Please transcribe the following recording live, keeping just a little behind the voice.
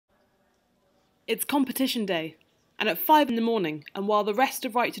It's competition day, and at 5 in the morning, and while the rest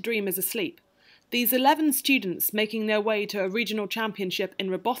of Right to Dream is asleep, these 11 students making their way to a regional championship in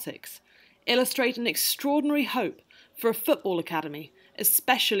robotics illustrate an extraordinary hope for a football academy,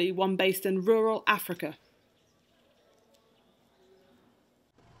 especially one based in rural Africa.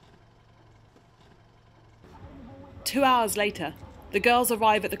 Two hours later, the girls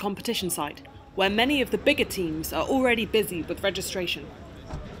arrive at the competition site, where many of the bigger teams are already busy with registration.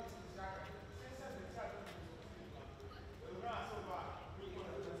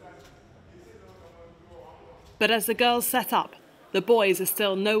 But as the girls set up, the boys are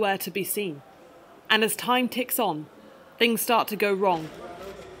still nowhere to be seen. And as time ticks on, things start to go wrong.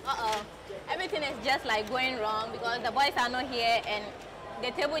 Everything is just like going wrong because the boys are not here and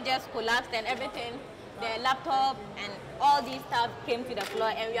the table just collapsed and everything, the laptop and all these stuff came to the floor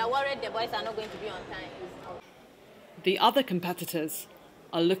and we are worried the boys are not going to be on time. The other competitors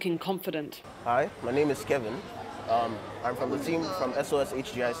are looking confident. Hi, my name is Kevin. I'm from the team from SOS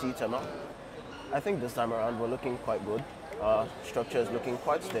HGIC Tema. I think this time around we're looking quite good. Structure is looking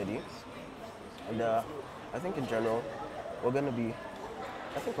quite steady. And I think in general, we're going to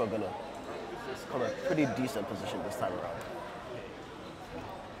come a pretty decent position this time around.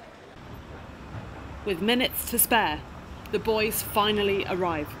 With minutes to spare, the boys finally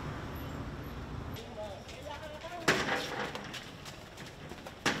arrive.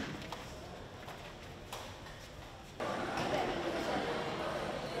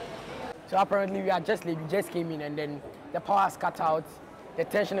 So apparently we are just late, we just came in and then the power is cut out, the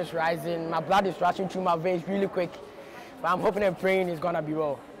tension is rising, my blood is rushing through my veins really quick, but I'm hoping and praying it's gonna be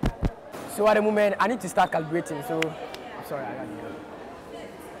well. So at the moment, I need to start calibrating, so I'm sorry, I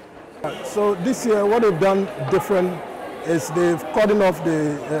gotta go. So this year what they've done different is they've cut off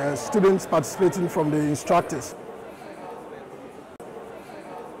the students participating from the instructors.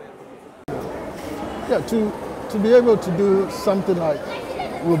 Yeah, to be able to do something like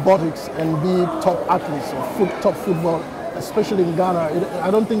robotics and be top athletes or top football, especially in Ghana, I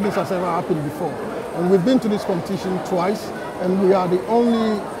don't think this has ever happened before. And we've been to this competition twice, and we are the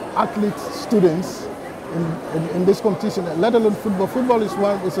only athlete students in this competition, let alone football. Football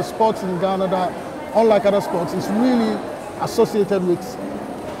is a sport in Ghana that, unlike other sports, is really associated with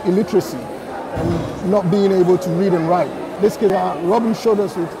illiteracy and not being able to read and write. This case, rubbing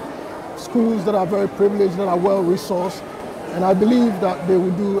shoulders with schools that are very privileged, that are well resourced, and I believe that they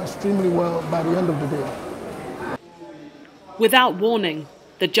will do extremely well by the end of the day. Without warning,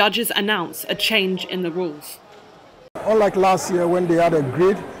 the judges announce a change in the rules. Unlike last year when they had a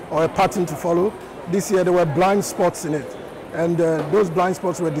grid or a pattern to follow, this year there were blind spots in it. And those blind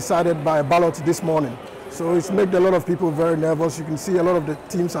spots were decided by a ballot this morning. So it's made a lot of people very nervous. You can see a lot of the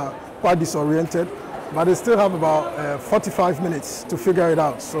teams are quite disoriented, but they still have about 45 minutes to figure it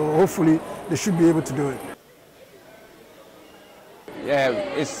out. So hopefully they should be able to do it. Yeah,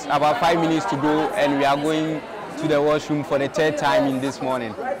 it's about 5 minutes to go and we are going to the washroom for the third time in this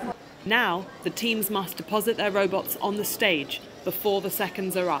morning. Now, the teams must deposit their robots on the stage before the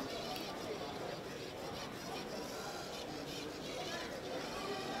seconds are up.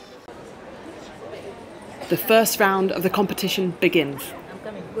 The first round of the competition begins. I'm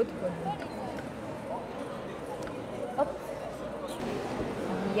coming. Good. Up.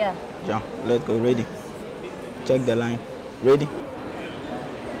 Yeah. John, let's go. Ready. Check the line. Ready.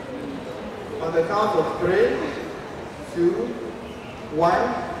 On the count of 3, 2,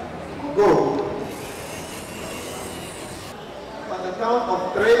 1, go. On the count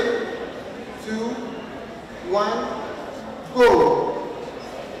of 3, 2, 1, go.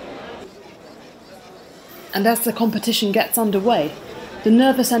 And as the competition gets underway, the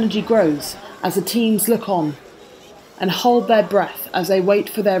nervous energy grows as the teams look on and hold their breath as they wait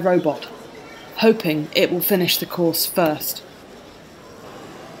for their robot, hoping it will finish the course first.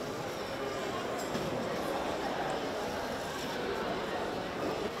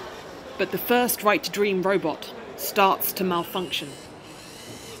 But the first Right to Dream robot starts to malfunction.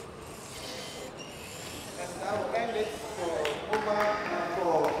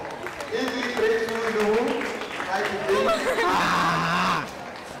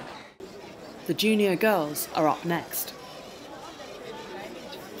 The junior girls are up next.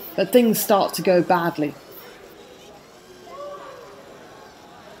 But things start to go badly.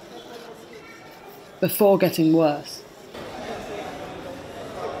 Before getting worse.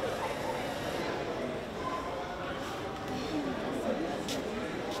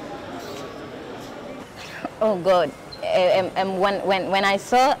 Oh God! When I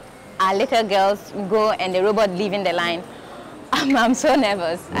saw our little girls go and the robot leaving the line, I'm so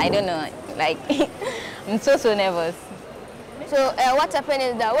nervous. I don't know, like I'm so nervous. So what happened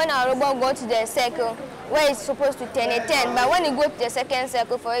is that when our robot got to the circle where it's supposed to turn, it turned. But when it got to the second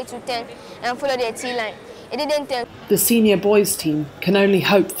circle for it to turn and follow the T line, it didn't turn. The senior boys team can only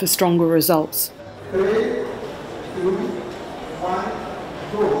hope for stronger results. 3, 2, 1,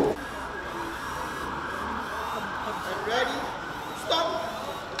 go. Ready? Stop.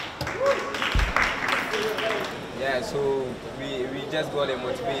 Yeah, so we just got a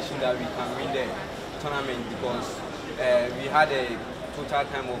motivation that we can win the tournament because we had a total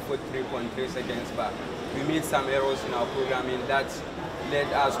time of 43.3 seconds, but we made some errors in our programming that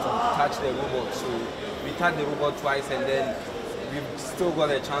led us to touch the robot. So we touched the robot twice and then we've still got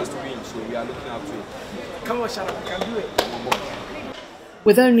a chance to win, so we are looking up to it. Come on, Shannon, we can do it.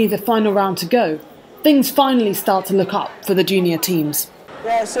 With only the final round to go, things finally start to look up for the junior teams.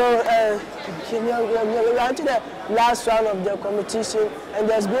 Yeah, so we are to the last round of the competition, and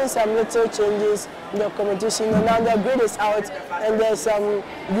there's been some little changes in the competition. And now the grid is out, and there's some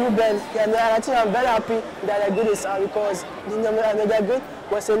blue band. And I think I'm very happy that the grid is out because the grid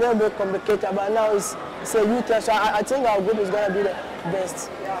was a little bit complicated, but now it's a youth test. So I think our group is going to be the best.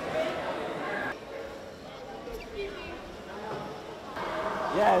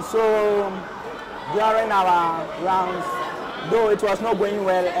 Yeah, so during our rounds, though it was not going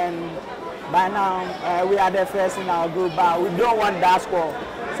well, and by now we are the first in our group, but we don't want that score.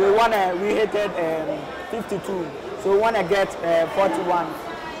 So we hit 52, so we want to get 41.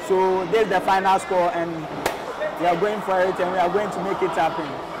 So this is the final score, and we are going for it, and we are going to make it happen.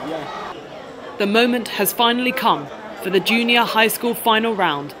 Yeah. The moment has finally come for the junior high school final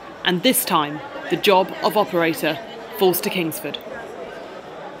round, and this time the job of operator falls to Kingsford.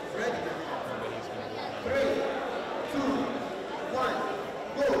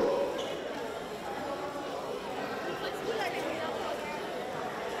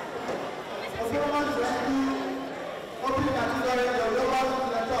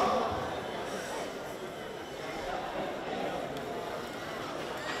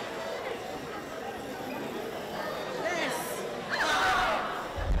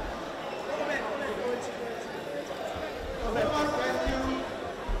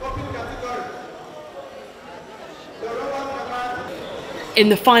 In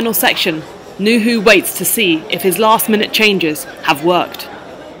the final section, Nuhu waits to see if his last-minute changes have worked.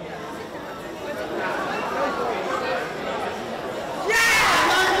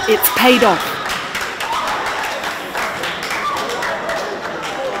 It's paid off.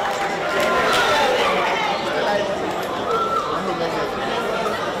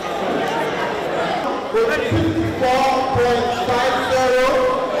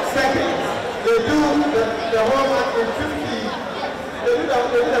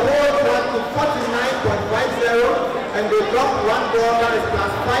 And they dropped one ball that is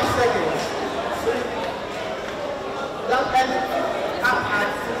plus 5 seconds. That ends up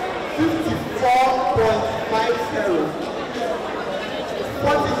at 54.50.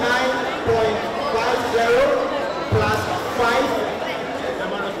 49.50 plus 5.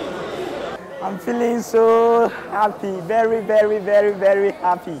 I'm feeling so happy, very, very, very, very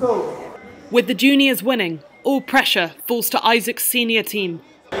happy. With the juniors winning, all pressure falls to Isaac's senior team.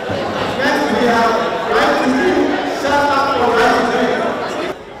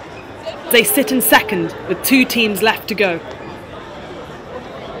 They sit in second with 2 teams left to go. 3,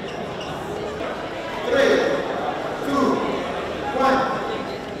 2, 1,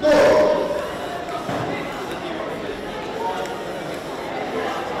 go!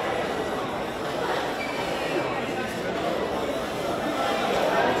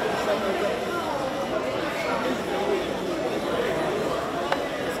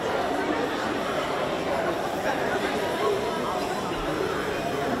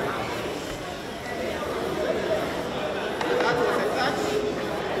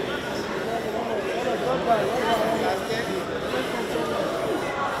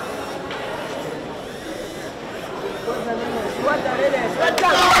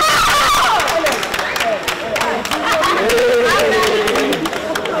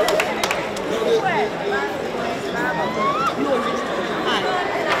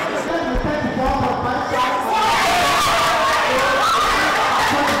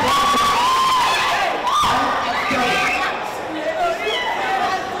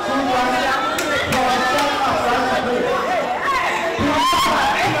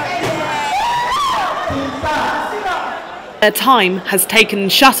 Their time has taken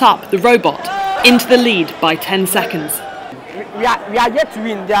Shut Up, the robot, into the lead by 10 seconds. We are yet to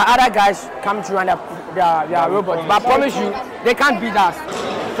win. There are other guys come to run their robots, but I promise you, they can't beat us.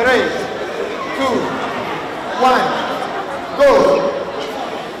 3, 2, 1, go!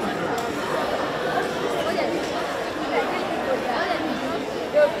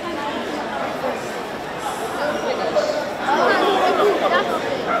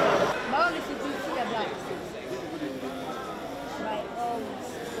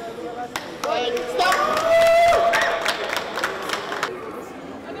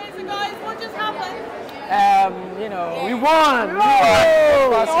 you know, we won. We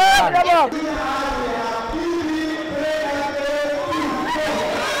won.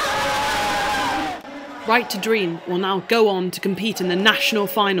 Right to Dream will now go on to compete in the national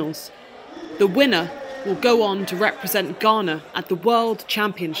finals. The winner will go on to represent Ghana at the World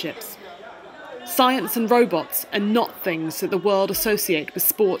Championships. Science and robots are not things that the world associate with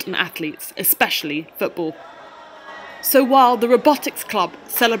sport and athletes, especially football. So while the Robotics Club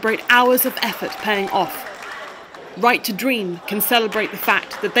celebrate hours of effort paying off, Right to Dream can celebrate the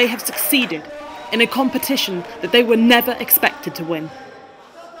fact that they have succeeded in a competition that they were never expected to win.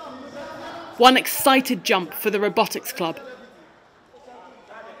 One excited jump for the Robotics Club.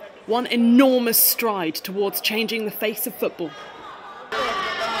 One enormous stride towards changing the face of football.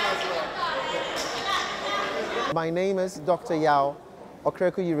 My name is Dr. Yao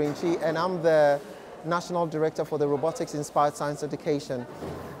Okreku Yurinchi, and I'm the National Director for the Robotics Inspired Science Education.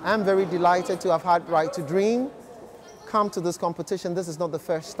 I'm very delighted to have had Right to Dream come to this competition. This is not the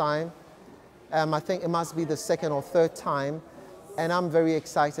first time. I think it must be the second or third time. And I'm very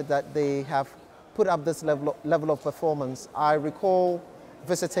excited that they have put up this level of performance. I recall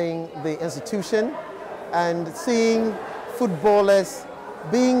visiting the institution and seeing footballers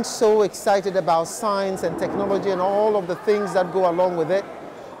being so excited about science and technology and all of the things that go along with it.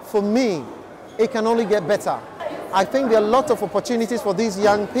 For me, it can only get better. I think there are lots of opportunities for these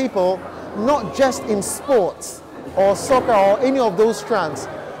young people, not just in sports or soccer or any of those strands.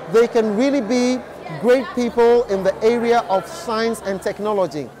 They can really be great people in the area of science and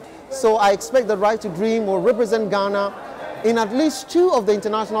technology. So I expect that Right to Dream will represent Ghana in at least 2 of the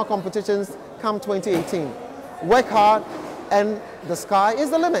international competitions come 2018. Work hard and the sky is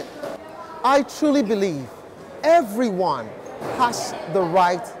the limit. I truly believe everyone has the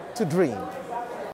right to dream.